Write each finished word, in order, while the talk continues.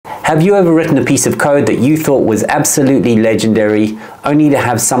Have you ever written a piece of code that you thought was absolutely legendary, only to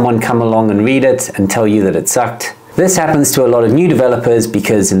have someone come along and read it and tell you that it sucked? This happens to a lot of new developers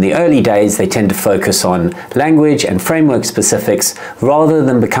because in the early days they tend to focus on language and framework specifics rather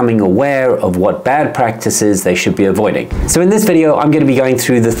than becoming aware of what bad practices they should be avoiding. So in this video I'm going to be going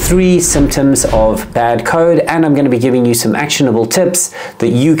through the 3 symptoms of bad code, and I'm going to be giving you some actionable tips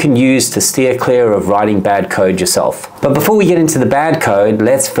that you can use to steer clear of writing bad code yourself. But before we get into the bad code,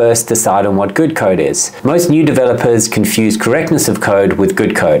 let's first decide on what good code is. Most new developers confuse correctness of code with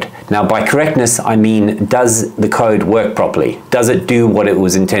good code. Now by correctness I mean, does the code work properly? Does it do what it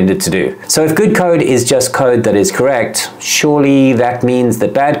was intended to do? So if good code is just code that is correct, surely that means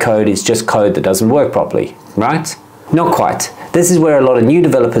that bad code is just code that doesn't work properly, right? Not quite. This is where a lot of new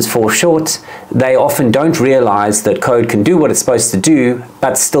developers fall short. They often don't realize that code can do what it's supposed to do,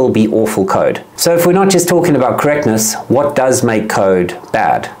 but still be awful code. So if we're not just talking about correctness, what does make code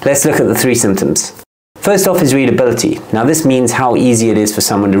bad? Let's look at the 3 symptoms. First off is readability. Now this means how easy it is for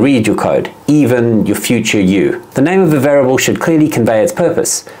someone to read your code, even your future you. The name of a variable should clearly convey its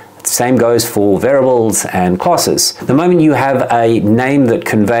purpose. The same goes for variables and classes. The moment you have a name that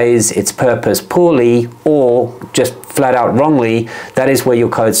conveys its purpose poorly or just flat out wrongly, that is where your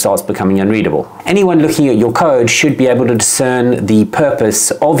code starts becoming unreadable. Anyone looking at your code should be able to discern the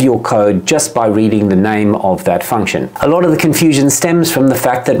purpose of your code just by reading the name of that function. A lot of the confusion stems from the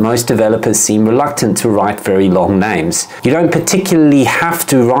fact that most developers seem reluctant to write very long names. You don't particularly have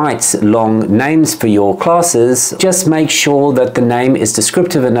to write long names for your classes, just make sure that the name is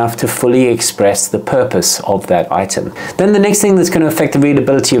descriptive enough to fully express the purpose of that item. Then the next thing that's going to affect the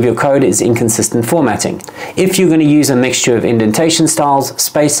readability of your code is inconsistent formatting. If you're going to use a mixture of indentation styles,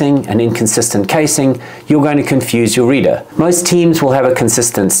 spacing, and inconsistent casing, you're going to confuse your reader. Most teams will have a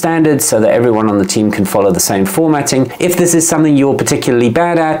consistent standard so that everyone on the team can follow the same formatting. If this is something you're particularly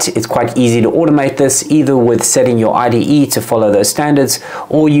bad at, it's quite easy to automate this, either with setting your IDE to follow those standards,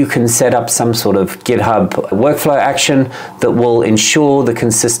 or you can set up some sort of GitHub workflow action that will ensure the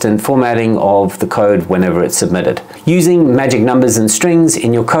consistent formatting of the code whenever it's submitted. Using magic numbers and strings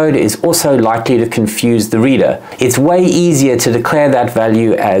in your code is also likely to confuse the reader. It's way easier to declare that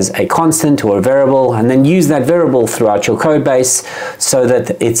value as a constant or a variable and then use that variable throughout your code base so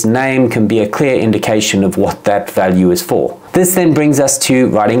that its name can be a clear indication of what that value is for. This then brings us to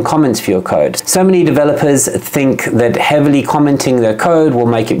writing comments for your code. So many developers think that heavily commenting their code will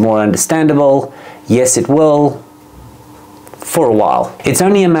make it more understandable. Yes, it will. For a while. It's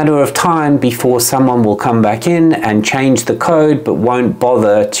only a matter of time before someone will come back in and change the code but won't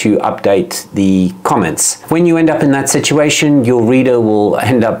bother to update the comments. When you end up in that situation, your reader will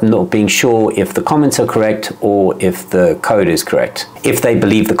end up not being sure if the comments are correct or if the code is correct. If they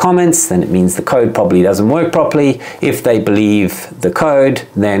believe the comments, then it means the code probably doesn't work properly. If they believe the code,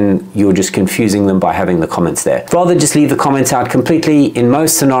 then you're just confusing them by having the comments there. Rather just leave the comments out completely. In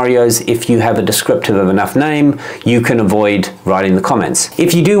most scenarios, if you have a descriptive of enough name, you can avoid writing the comments.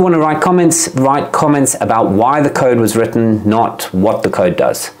 If you do want to write comments about why the code was written, not what the code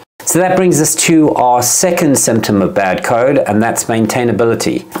does. So that brings us to our second symptom of bad code, and that's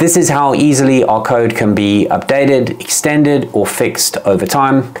maintainability. This is how easily our code can be updated, extended, or fixed over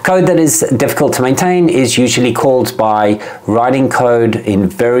time. Code that is difficult to maintain is usually caused by writing code in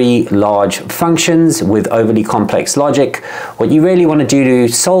very large functions with overly complex logic. What you really want to do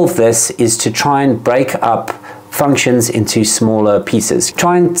to solve this is to try and break up functions into smaller pieces.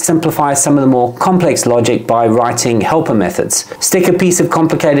 Try and simplify some of the more complex logic by writing helper methods. Stick a piece of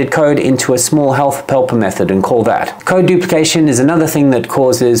complicated code into a small helper method and call that. Code duplication is another thing that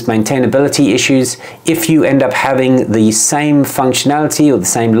causes maintainability issues. If you end up having the same functionality or the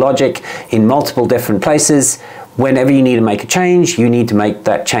same logic in multiple different places, whenever you need to make a change, you need to make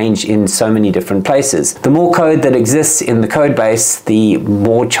that change in so many different places. The more code that exists in the code base, the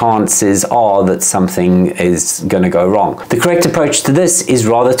more chances are that something is going to go wrong. The correct approach to this is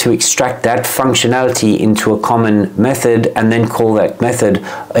rather to extract that functionality into a common method and then call that method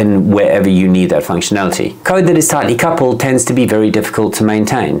in wherever you need that functionality. Code that is tightly coupled tends to be very difficult to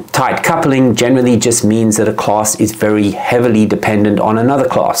maintain. Tight coupling generally just means that a class is very heavily dependent on another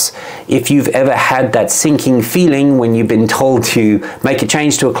class. If you've ever had that sinking feeling when you've been told to make a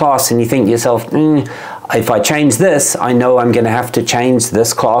change to a class and you think to yourself, if I change this, I know I'm going to have to change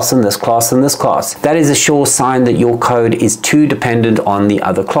this class and this class and this class. That is a sure sign that your code is too dependent on the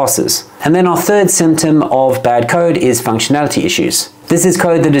other classes. And then our third symptom of bad code is functionality issues. This is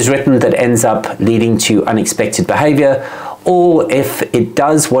code that is written that ends up leading to unexpected behavior or if it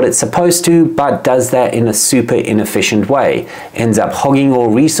does what it's supposed to, but does that in a super inefficient way, ends up hogging all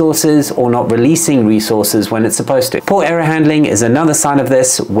resources or not releasing resources when it's supposed to. Poor error handling is another sign of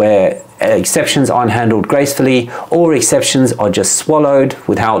this, where exceptions aren't handled gracefully, or exceptions are just swallowed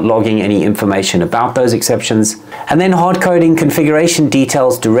without logging any information about those exceptions. And then hard coding configuration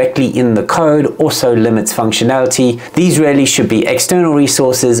details directly in the code also limits functionality. These really should be external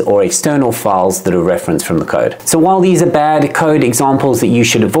resources or external files that are referenced from the code. So while these are bad code examples that you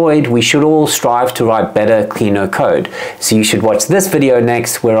should avoid, we should all strive to write better, cleaner code. So you should watch this video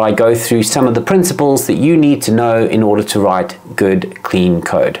next, where I go through some of the principles that you need to know in order to write good, clean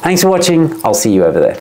code. Thanks for watching. I'll see you over there.